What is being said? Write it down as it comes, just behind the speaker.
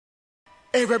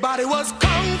Everybody was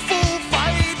kung fu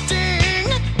fighting.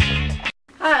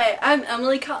 Hi, I'm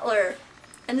Emily Cutler,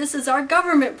 and this is our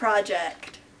government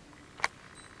project.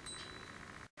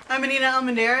 I'm Anita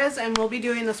and we'll be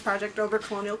doing this project over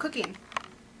colonial cooking.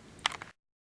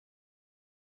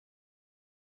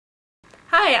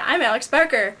 Hi, I'm Alex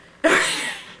Barker.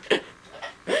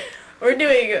 We're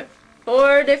doing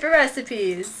 4 different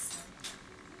recipes.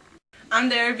 I'm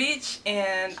Dara Beach,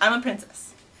 and I'm a princess.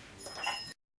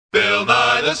 Bill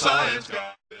Nye the Science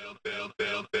Guy. Bill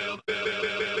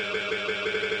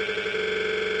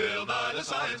Nye the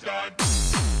Science Guy.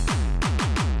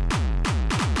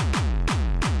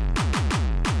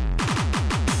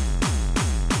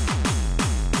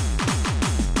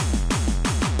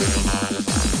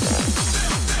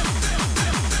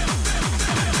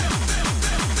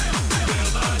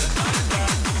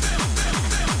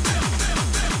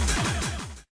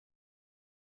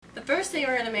 The first thing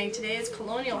we're going to make today is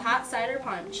Colonial Hot Cider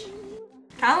Punch.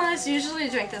 Colonists usually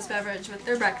drink this beverage with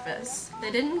their breakfast.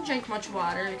 They didn't drink much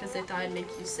water because they thought it'd make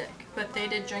you sick, but they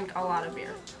did drink a lot of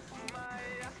beer.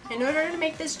 In order to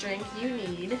make this drink, you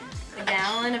need a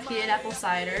gallon of heated apple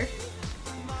cider.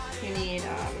 You need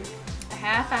a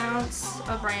 ½ ounce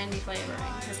of brandy flavoring.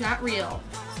 It's not real,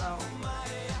 so.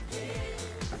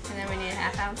 And then we need a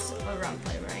 ½ ounce of rum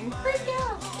flavoring.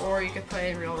 Or you could put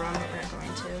in real rum, but we're not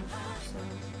going to. So.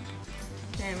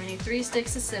 Then we need 3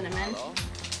 sticks of cinnamon. And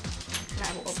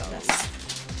I will open this.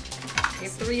 We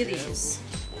have 3 of these.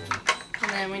 And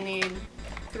then we need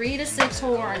 3 to 6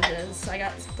 whole oranges. I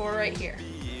got 4 right here.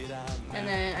 And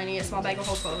then I need a small bag of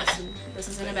whole cloves. And this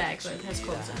is in a bag, so it has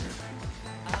cloves in it.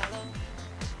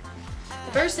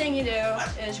 The first thing you do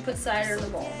is you put cider in the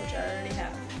bowl, which I already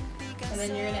have. And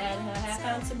then you're going to add a ½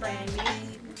 ounce of brandy.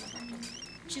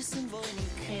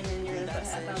 And then you're going to put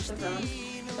 ½ ounce of rum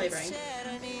flavoring.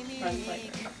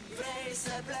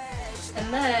 And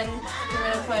then you're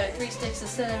going to put 3 sticks of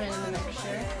cinnamon in the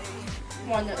mixture.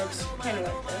 One that looks kind of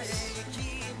like this.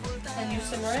 And you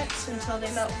simmer it until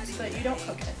they melt, but you don't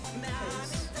cook it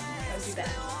because that would be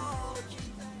bad.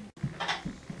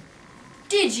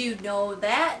 Did you know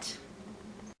that?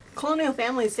 Colonial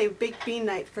families save baked bean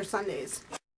night for Sundays.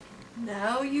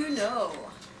 Now you know.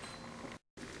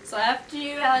 So after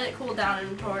you let it cool down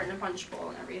and pour it in a punch bowl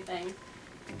and everything,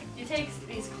 you take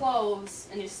these cloves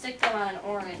and you stick them on an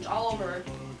orange all over,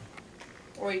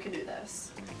 or you could do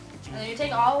this. And then you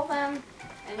take all of them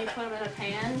and you put them in a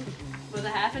pan with a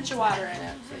 ½ inch of water in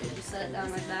it. So you just set it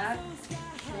down like that.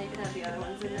 And you can have the other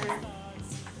ones in there,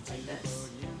 like this.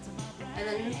 And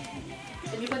then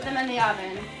you put them in the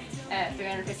oven at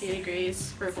 350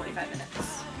 degrees for 45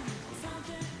 minutes.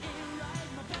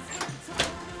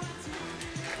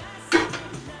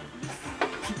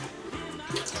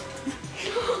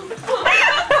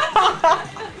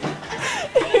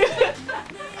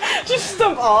 Just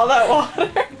dump all that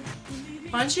water.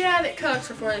 Once you have it cooked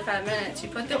for 45 minutes, you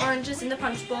put the oranges in the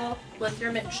punch bowl with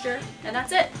your mixture, and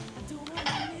that's it.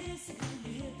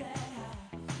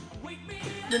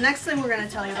 The next thing we're going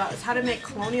to tell you about is how to make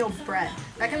colonial bread.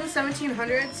 Back in the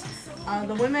 1700s,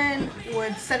 the women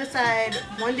would set aside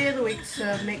one day of the week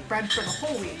to make bread for the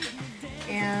whole week.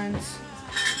 And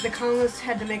the colonists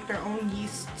had to make their own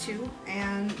yeast too,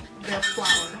 and their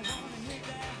flour.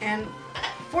 And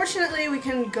fortunately, we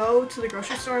can go to the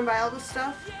grocery store and buy all this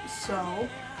stuff. So,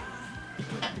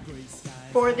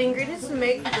 for the ingredients to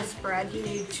make this bread, you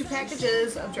need 2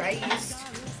 packages of dry yeast,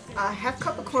 a ½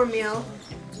 cup of cornmeal,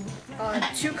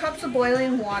 2 cups of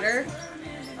boiling water,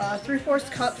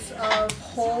 3/4 cups of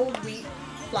whole wheat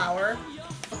flour,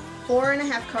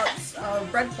 4½ cups of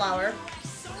bread flour.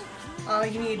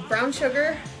 You need brown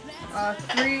sugar, a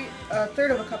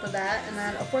third of a cup of that, and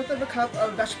then 1/4 of a cup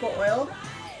of vegetable oil,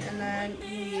 and then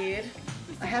you need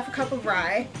a ½ cup of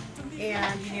rye,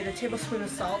 and you need a tablespoon of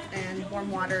salt and warm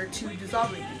water to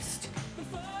dissolve the yeast.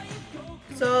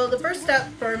 So the first step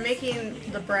for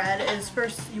making the bread is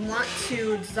first you want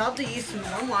to dissolve the yeast in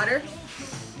warm water,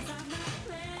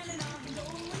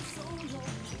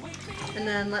 and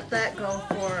then let that go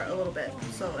for a little bit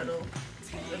so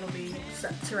it'll be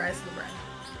set to rise to the bread.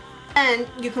 Then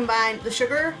you combine the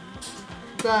sugar,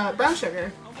 the brown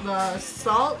sugar, the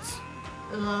salt,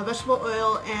 the vegetable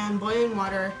oil, and boiling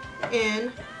water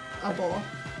in a bowl.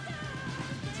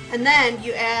 And then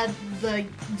you add the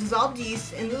dissolved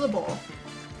yeast into the bowl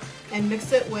and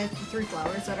mix it with the 3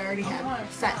 flours that I already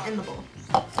have set in the bowl.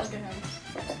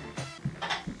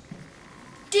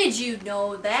 Did you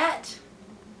know that?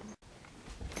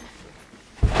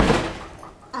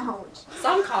 Ouch.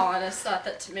 Some colonists thought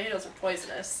that tomatoes were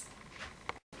poisonous.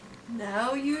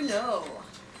 Now you know.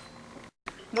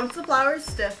 Once the flour is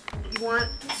stiff, you want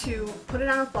to put it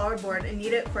on a floured board and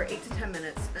knead it for 8 to 10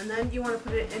 minutes. And then you want to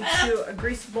put it into a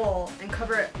greased bowl and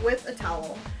cover it with a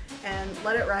towel and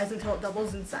let it rise until it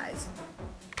doubles in size.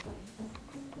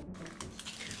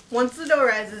 Once the dough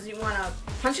rises, you want to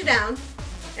punch it down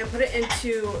and put it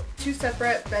into 2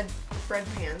 separate bread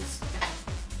pans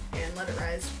and let it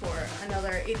rise for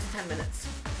another 8 to 10 minutes.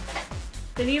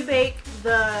 Then you bake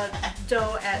the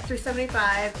dough at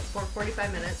 375 for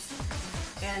 45 minutes,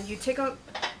 and you take them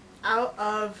out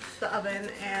of the oven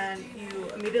and you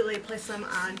immediately place them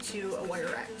onto a wire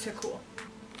rack to cool.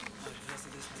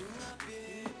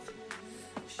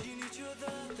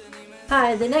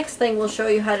 Hi, the next thing we'll show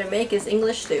you how to make is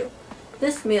English stew.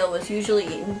 This meal was usually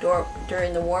eaten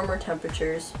during the warmer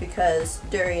temperatures because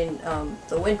during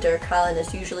the winter,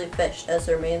 colonists usually fished as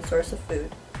their main source of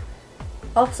food.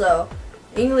 Also,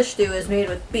 English stew is made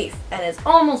with beef and it's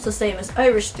almost the same as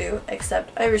Irish stew,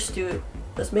 except Irish stew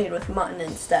was made with mutton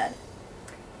instead.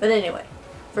 But anyway,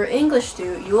 for English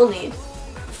stew you will need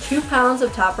 2 pounds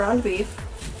of top round beef,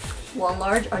 1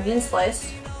 large onion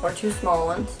sliced or 2 small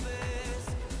ones,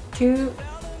 2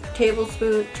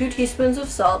 teaspoons of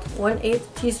salt, 1/8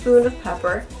 teaspoon of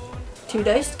pepper, 2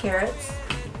 diced carrots,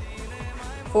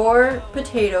 4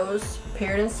 potatoes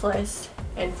pared and sliced,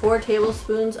 and 4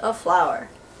 tablespoons of flour.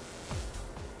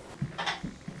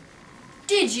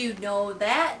 Did you know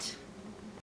that?